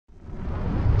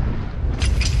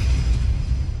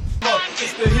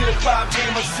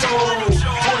HipHopGamer Show.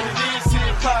 What it is,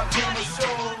 HipHopGamer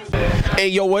Show. Hey,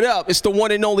 yo, what up? It's the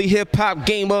one and only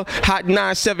HipHopGamer, Hot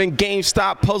 97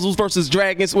 GameStop, Puzzles vs.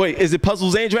 Dragons. Wait, is it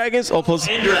Puzzles and Dragons? Or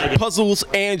Puzzles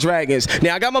and Dragons.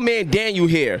 Now, I got my man Daniel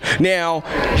here. Now,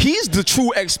 he's the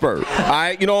true expert, all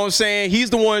right? You know what I'm saying? He's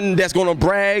the one that's going to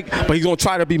brag, but he's going to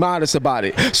try to be modest about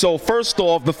it. So, first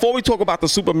off, before we talk about the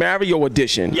Super Mario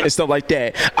edition and stuff like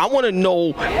that, I want to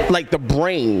know, like, the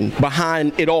brain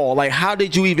behind it all. Like, how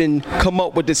did you even come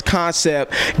up with this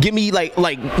concept? Give me, like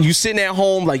you sitting at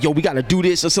home, like, yo, we got to do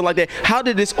this or something like that. How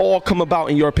did this all come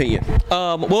about in your opinion?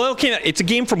 Well, it's a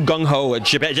game from Gung Ho, a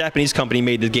Japanese company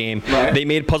made the game. Right. They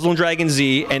made Puzzle and Dragon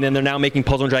Z, and then they're now making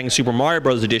Puzzle and Dragon Super Mario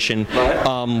Bros. Edition,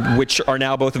 which are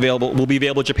now both available. Will be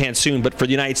available in Japan soon, but for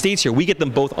the United States here, we get them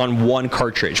both on one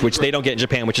cartridge, which they don't get in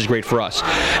Japan, which is great for us.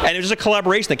 And it was a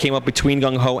collaboration that came up between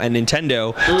Gung Ho and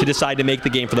Nintendo to decide to make the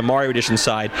game for the Mario Edition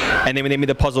side. And then when they made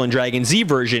the Puzzle and Dragon Z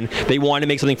version, they wanted to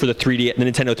make something for the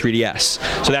Nintendo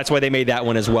 3DS. So that's why they made that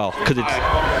one as well.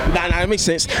 That makes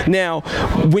sense. Now,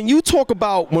 when you talk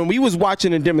about, when we was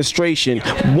watching a demonstration,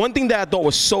 one thing that I thought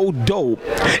was so dope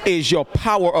is your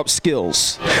power-up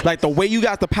skills. Like the way you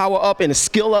got the power-up and the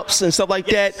skill-ups and stuff like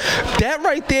that. That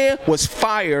right there was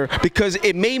fire because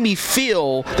it made me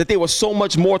feel that there was so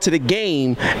much more to the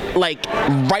game, like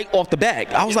right off the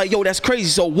bat. I was like, yo, that's crazy.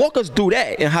 So walk us through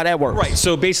that and how that works. Right.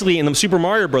 So basically, in the Super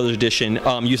Mario Bros. Edition,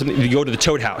 you go to the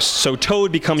Toad House. So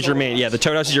Toad becomes your main. Yeah, the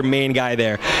Toad House is your main guy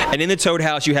there. And in the Toad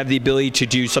House, you have the ability to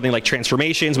do something like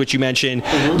transformations, which you mentioned,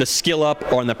 the skill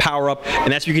up or the power up,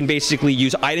 and that's where you can basically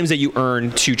use items that you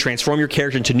earn to transform your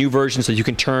character into new versions. So you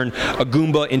can turn a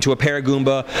Goomba into a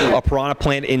Paragoomba, a Piranha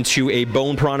Plant into a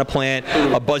Bone Piranha Plant,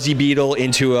 a Buzzy Beetle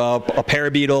into a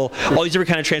Parabeetle, all these different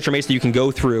kind of transformations that you can go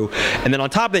through. And then on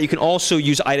top of that, you can also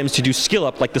use items to do skill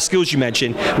up, like the skills you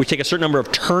mentioned, which take a certain number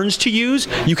of turns to use.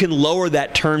 You can lower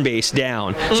that turn base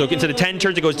down. So instead of 10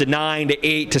 turns, it goes to 9 to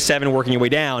 8 to 7, working your way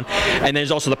down. And then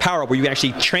there's also the power up where you can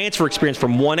actually transfer experience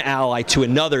from one ally to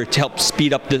another to help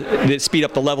speed up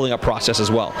the leveling up process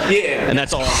as well. Yeah, and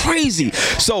that's all crazy.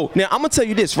 So now I'm gonna tell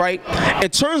you this, right? In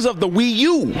terms of the Wii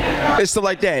U and stuff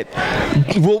like that,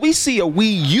 will we see a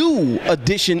Wii U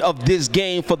edition of this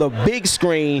game for the big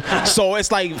screen? So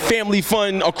it's like family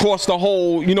fun across the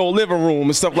whole, living room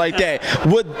and stuff like that.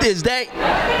 Is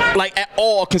that like at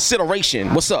all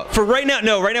consideration? What's up? For right now,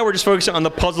 no. Right now we're just focusing on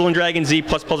the Puzzle and Dragon Z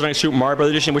plus Puzzle and Dragon Super Mario Bros.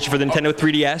 Edition, which is for the Nintendo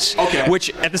 3DS. Okay.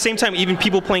 Which at the same time, even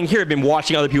people playing here have been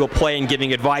watching other people play and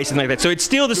giving advice and like that. So it's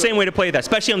still the same way to play that,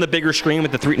 especially on the bigger screen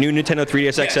with the new Nintendo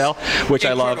 3DS XL, which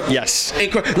I love. Yes.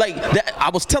 Like that, I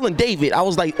was telling David, I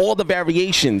was like, all the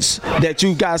variations that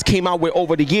you guys came out with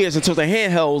over the years in terms of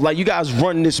handhelds, like you guys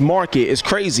run this market, it's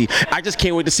crazy. I just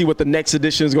can't wait to see what the next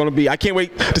edition is going to be. I can't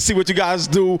wait to see what you guys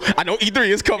do. I know E3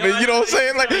 is coming. You know what I'm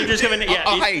saying? Like, E3's coming. Yeah,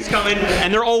 it's coming,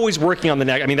 and they're always working on the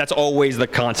next. I mean, that's always the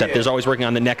concept. There's always working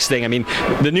on the next thing. I mean,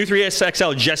 the new 3DS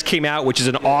XL just came out, which is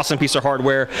an awesome piece of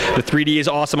hardware. The 3D is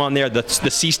awesome on there. The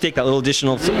C-Stick, that little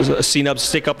additional C-Nub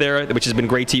stick up there, which has been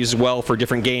great to use as well for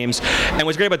different games. And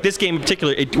what's great about this game in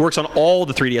particular, it works on all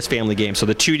the 3DS family games. So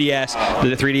the 2DS,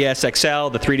 the 3DS XL,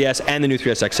 the 3DS, and the new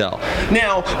 3DS XL.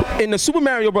 Now, in the Super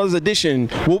Mario Bros. Edition,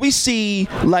 will we see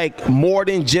like more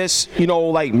than just,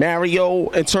 like Mario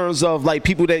in terms of like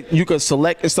people that you could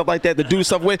select and stuff like that to do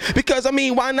stuff with? Because, I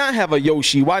mean, why not have a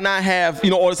Yoshi? Why not have,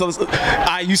 all this other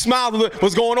stuff? You smiled.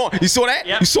 What's going on? You saw that?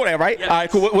 Yep. You saw that, right? Yep. All right,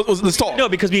 cool. Let's talk. No,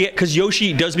 because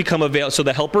Yoshi does become available. So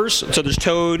the helpers, so there's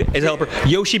Toad as a helper.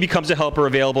 Yoshi becomes a helper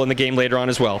available in the game later on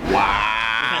as well.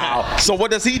 Wow. So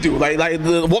what does he do? Like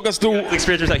walk us through.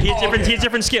 Experience. He has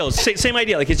different skills. Same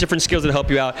idea. Like he has different skills that help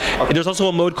you out. Okay. There's also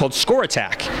a mode called Score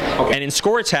Attack. Okay. And in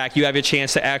Score Attack, you have a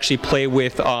chance to actually play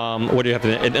with what do you have?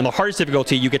 In the hardest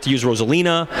difficulty, you get to use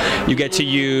Rosalina. You get to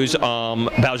use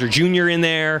Bowser Jr. in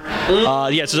there.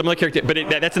 Yeah, so some other character, but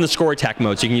that's in the Score Attack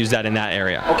mode, so you can use that in that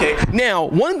area. Okay. Now,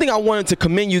 one thing I wanted to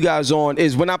commend you guys on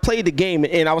is when I played the game,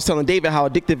 and I was telling David how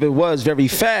addictive it was very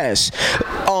fast.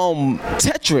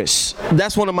 Tetris,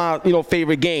 that's one of my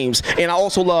favorite games, and I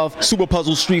also love Super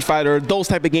Puzzle, Street Fighter, those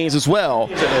type of games as well.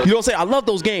 You know what I'm saying? I love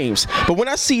those games, but when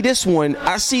I see this one,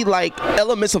 I see like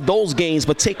elements of those games,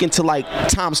 but taken to like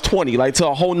times 20, like to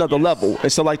a whole nother level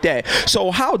and stuff like that.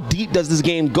 So how deep does this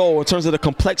game go in terms of the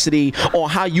complexity on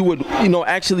how you would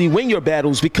actually win your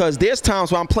battles? Because there's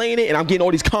times where I'm playing it and I'm getting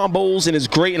all these combos and it's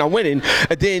great and I'm winning,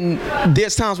 and then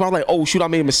there's times where I'm like, oh shoot, I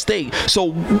made a mistake.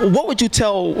 So what would you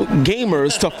tell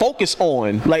gamers to focus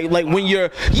on, like when you're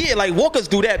walk us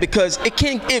through that, because it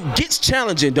gets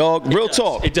challenging, dog. Real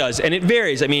talk. It does, and it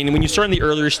varies. I mean, when you start in the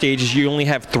earlier stages, you only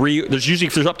have 3.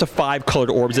 There's up to 5 colored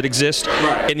orbs that exist.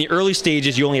 Right. In the early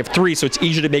stages, you only have 3, so it's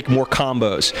easier to make more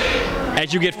combos.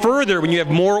 As you get further, when you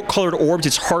have more colored orbs,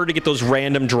 it's harder to get those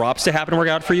random drops to happen and work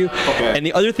out for you. Okay. And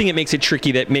the other thing that makes it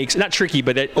tricky, not tricky,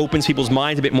 but that opens people's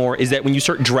minds a bit more, is that when you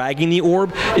start dragging the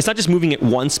orb, it's not just moving it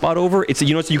one spot over, it's, so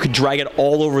you could drag it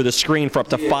all over the screen for up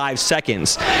to 5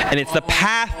 seconds. And it's the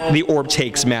path the orb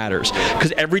takes matters.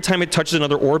 Because every time it touches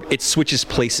another orb, it switches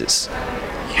places.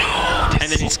 And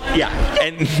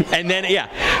then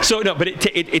so no, but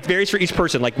it varies for each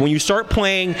person. Like when you start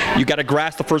playing, you got to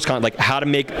grasp the first like how to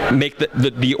make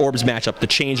the orbs match up, the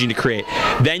change you need to create.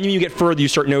 Then when you get further, you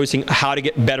start noticing how to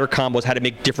get better combos, how to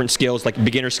make different skills, like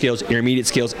beginner skills, intermediate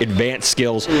skills, advanced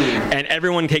skills, and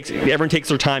everyone takes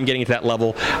their time getting to that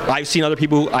level. I've seen other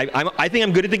people who I think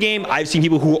I'm good at the game. I've seen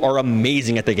people who are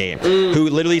amazing at the game, who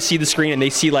literally see the screen and they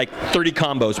see like 30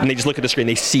 combos when they just look at the screen,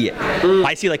 they see it.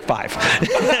 I see like 5.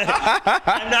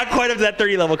 I'm not quite up to that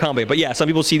 30 level combo, but yeah, some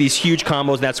people see these huge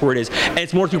combos, and that's where it is. And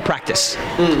it's more through practice.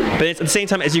 But it's, at the same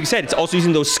time, as you said, it's also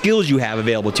using those skills you have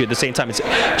available to you. At the same time, it's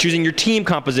choosing your team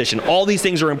composition. All these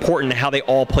things are important to how they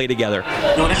all play together.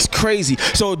 No, that's crazy.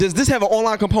 So does this have an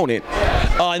online component?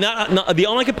 Not the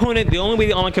online component. The only way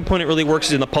the online component really works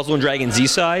is in the Puzzle and Dragon Z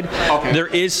side. Okay. There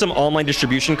is some online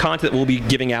distribution content that we'll be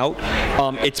giving out.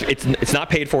 It's not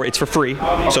paid for. It's for free.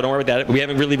 So don't worry about that. We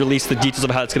haven't really released the details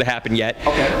of how it's going to happen yet.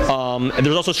 Okay. And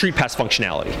there's also Street Pass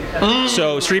functionality.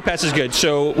 So Street Pass is good.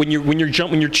 So when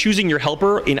you're choosing your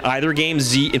helper in either game,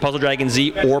 in Puzzle Dragon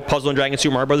Z or Puzzle and Dragon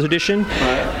Super Mario Bros. Edition,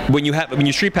 when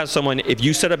you Street Pass someone, if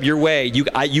you set up your way,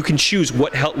 you can choose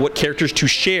what characters to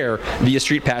share via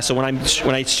Street Pass. So when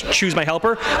I choose my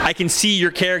helper, I can see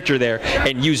your character there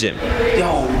and use him.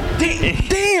 Yo,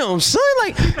 damn, son,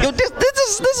 like, yo,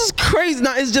 this is crazy.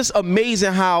 Now it's just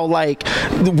amazing how like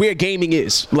where gaming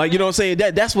is. Like, you know what I'm saying?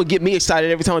 That's what get me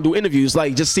excited every time I do interviews.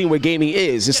 Like just seeing where gaming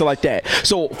is and stuff like that.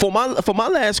 So for my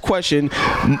last question,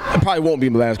 it probably won't be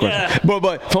my last question,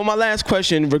 but for my last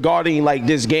question regarding like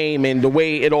this game and the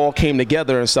way it all came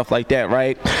together and stuff like that,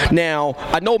 right? Now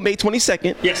I know May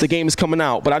 22nd, the game is coming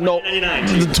out, but I know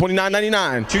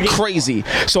 $29.99, crazy.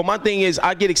 So my thing is,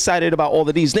 I get excited about all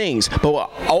of these things, but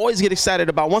I always get excited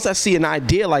about once I see an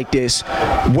idea like this,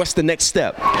 what's the next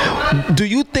step? Do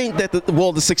you think that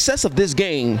the success of this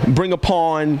game bring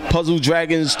upon Puzzle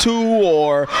Dragons 2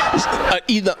 or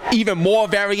even more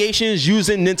variations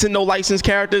using Nintendo licensed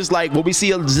characters? Like, will we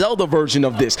see a Zelda version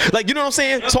of this? Like, you know what I'm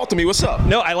saying? Talk to me. What's up?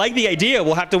 No, I like the idea.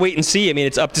 We'll have to wait and see. I mean,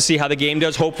 it's up to see how the game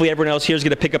does. Hopefully, everyone else here is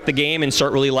going to pick up the game and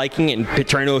start really liking it and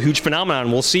turn into a huge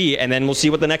phenomenon. We'll see, and then we'll see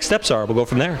what the next steps are. We'll go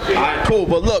from there. All right, cool.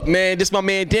 But look, man, this is my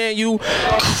man Daniel.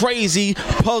 Crazy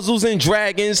Puzzles and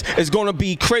Dragons is going to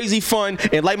be crazy fun.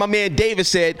 And like my man David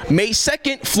said, May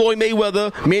 2nd, Floyd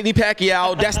Mayweather, Manny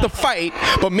Pacquiao. That's the fight.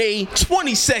 But May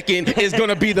 22nd is going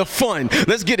to be the fun.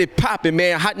 Let's get it popping,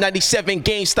 man. Hot 97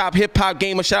 GameStop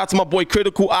HipHopGamer. Shout out to my boy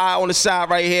Critical Eye on the side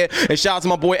right here. And shout out to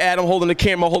my boy Adam holding the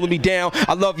camera, holding me down.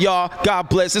 I love y'all. God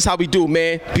bless. This is how we do,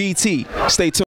 man. BT. Stay tuned.